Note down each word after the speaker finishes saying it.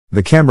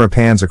The camera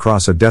pans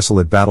across a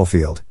desolate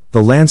battlefield,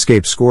 the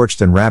landscape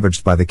scorched and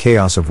ravaged by the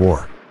chaos of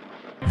war.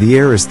 The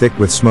air is thick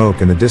with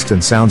smoke and the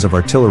distant sounds of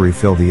artillery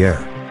fill the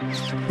air.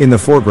 In the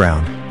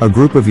foreground, a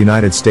group of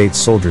United States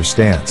soldiers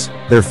stands,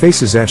 their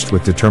faces etched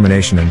with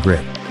determination and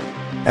grit.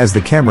 As the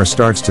camera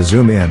starts to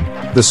zoom in,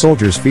 the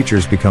soldiers'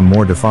 features become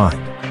more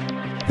defined.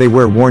 They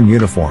wear worn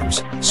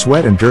uniforms,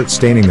 sweat and dirt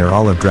staining their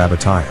olive-drab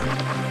attire.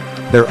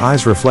 Their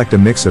eyes reflect a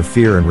mix of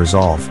fear and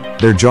resolve,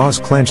 their jaws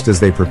clenched as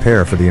they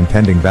prepare for the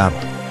impending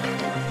battle.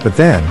 But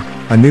then,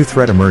 a new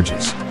threat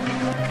emerges.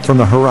 From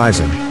the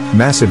horizon,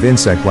 massive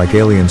insect-like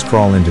aliens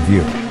crawl into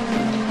view.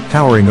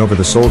 Towering over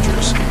the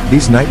soldiers,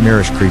 these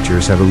nightmarish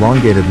creatures have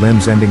elongated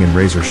limbs ending in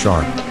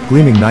razor-sharp,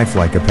 gleaming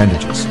knife-like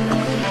appendages.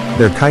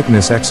 Their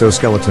chitinous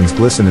exoskeletons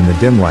glisten in the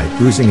dim light,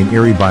 oozing an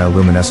eerie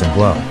bioluminescent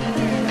glow.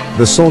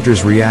 The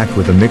soldiers react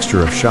with a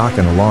mixture of shock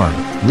and alarm,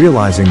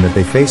 realizing that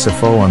they face a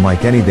foe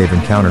unlike any they've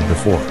encountered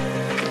before.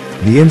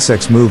 The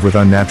insects move with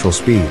unnatural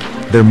speed,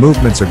 their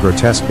movements a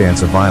grotesque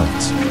dance of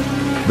violence.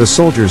 The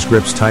soldiers'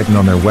 grips tighten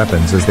on their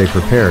weapons as they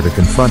prepare to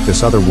confront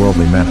this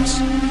otherworldly menace.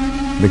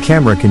 The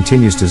camera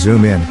continues to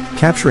zoom in,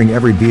 capturing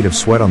every bead of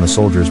sweat on the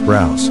soldiers'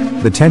 brows,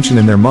 the tension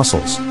in their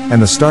muscles,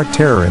 and the stark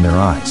terror in their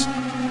eyes.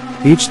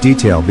 Each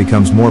detail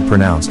becomes more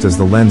pronounced as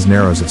the lens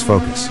narrows its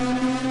focus.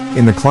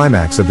 In the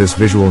climax of this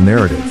visual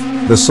narrative,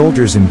 the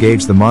soldiers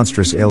engage the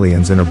monstrous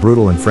aliens in a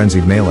brutal and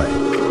frenzied melee.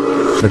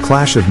 The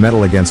clash of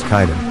metal against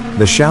chitin,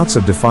 the shouts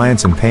of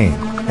defiance and pain,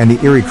 and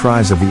the eerie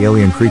cries of the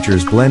alien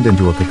creatures blend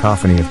into a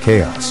cacophony of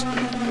chaos.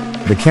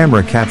 The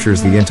camera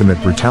captures the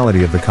intimate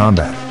brutality of the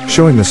combat,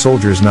 showing the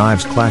soldiers'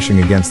 knives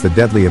clashing against the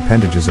deadly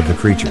appendages of the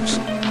creatures.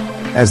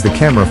 As the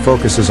camera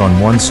focuses on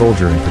one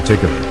soldier in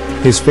particular,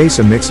 his face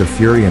a mix of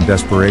fury and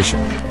desperation,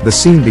 the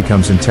scene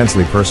becomes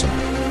intensely personal.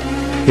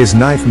 His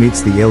knife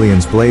meets the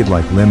alien's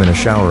blade-like limb in a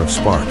shower of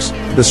sparks,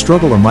 the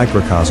struggle a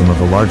microcosm of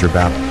the larger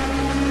battle.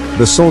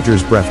 The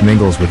soldier's breath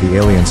mingles with the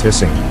alien's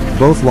hissing,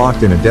 both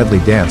locked in a deadly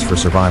dance for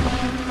survival.